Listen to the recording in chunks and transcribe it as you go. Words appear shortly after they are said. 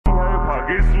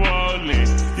It's swollen.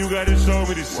 You gotta show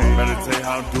me the shit. Better tell you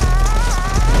how to do.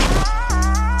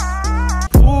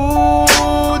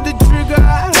 Pull the trigger.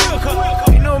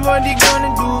 Ain't nobody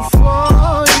gonna do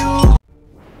for you.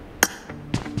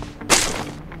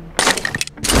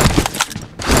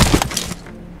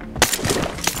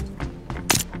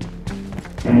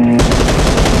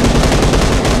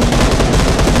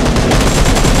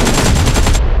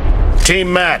 Team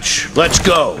match, let's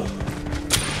go.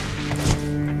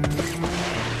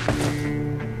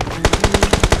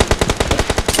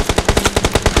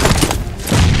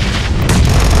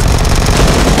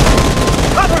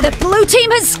 The blue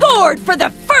team has scored for the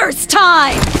first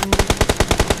time!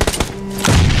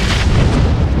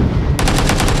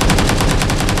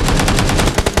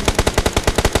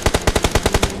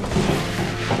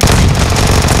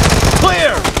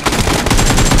 Clear!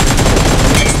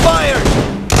 Expired!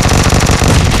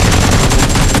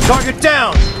 Target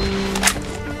down!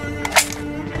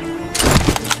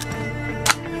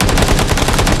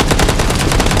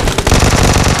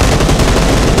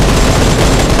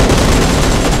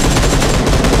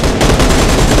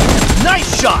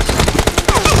 Nice shot!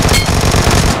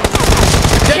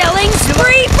 Killing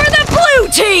spree for the blue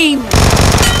team!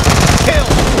 Kill!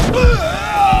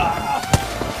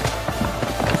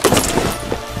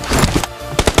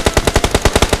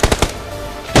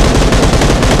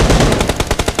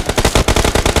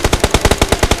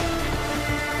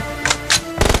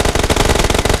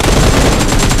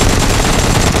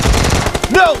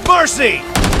 No mercy!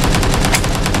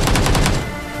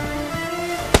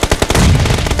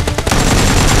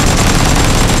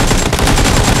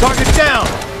 Target down!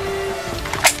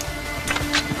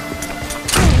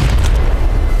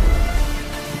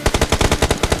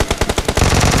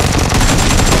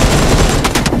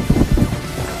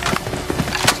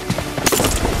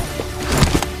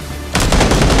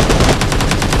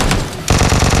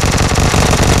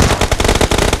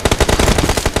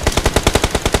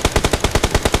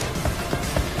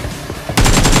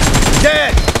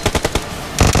 Dead!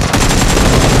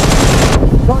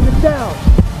 Target down!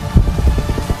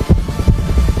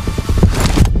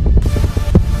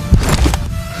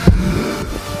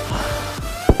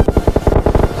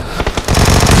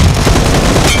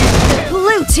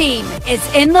 Blue team is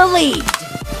in the lead.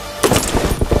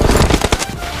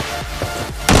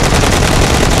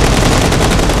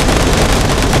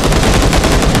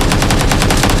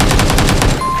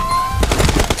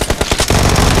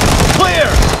 Clear!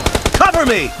 Cover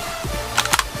me!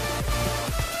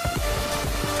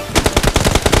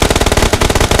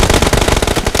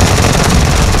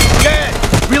 Dead!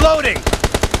 Reloading!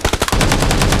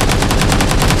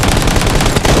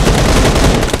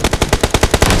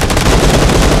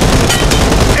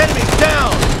 Enemy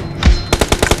down!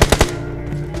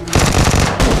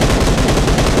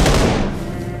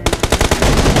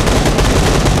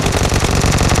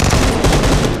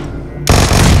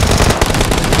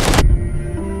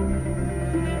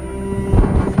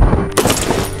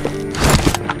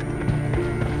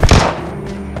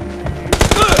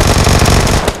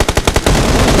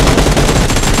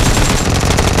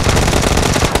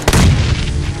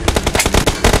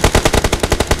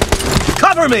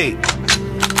 Cover me!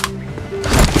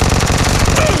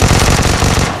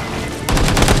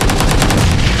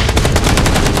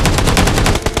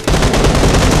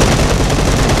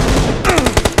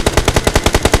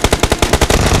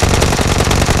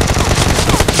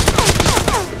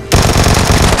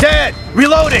 Dead!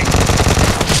 Reloading!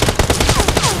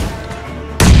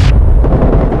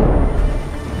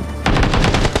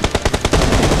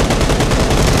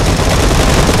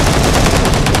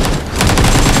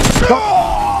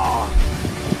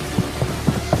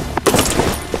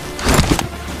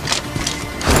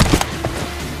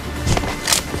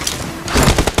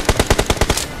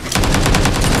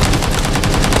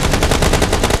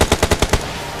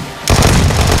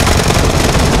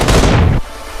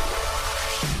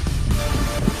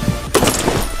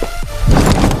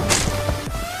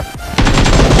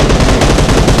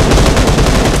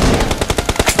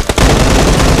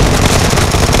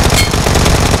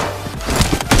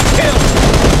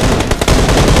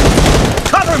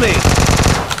 Me.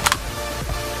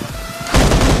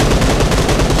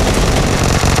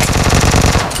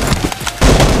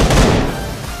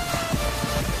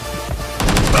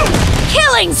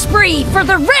 Killing spree for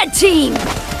the red team!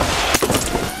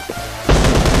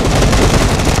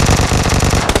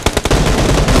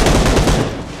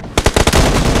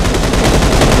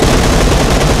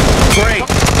 Great!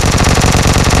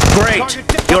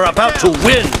 Great! You're about to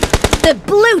win! The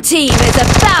blue team is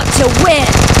about to win!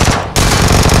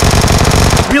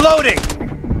 Reloading!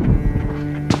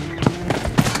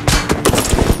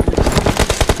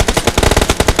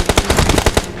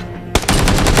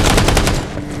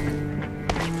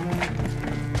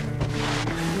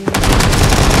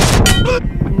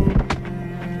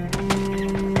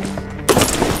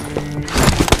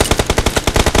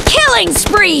 Killing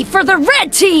spree for the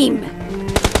red team!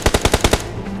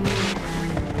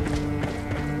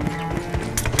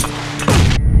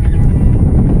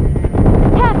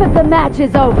 Half of the match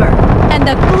is over, and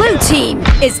the blue team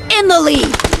is in the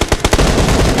lead.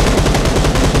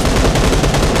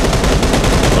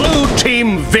 Blue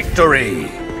team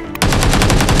victory!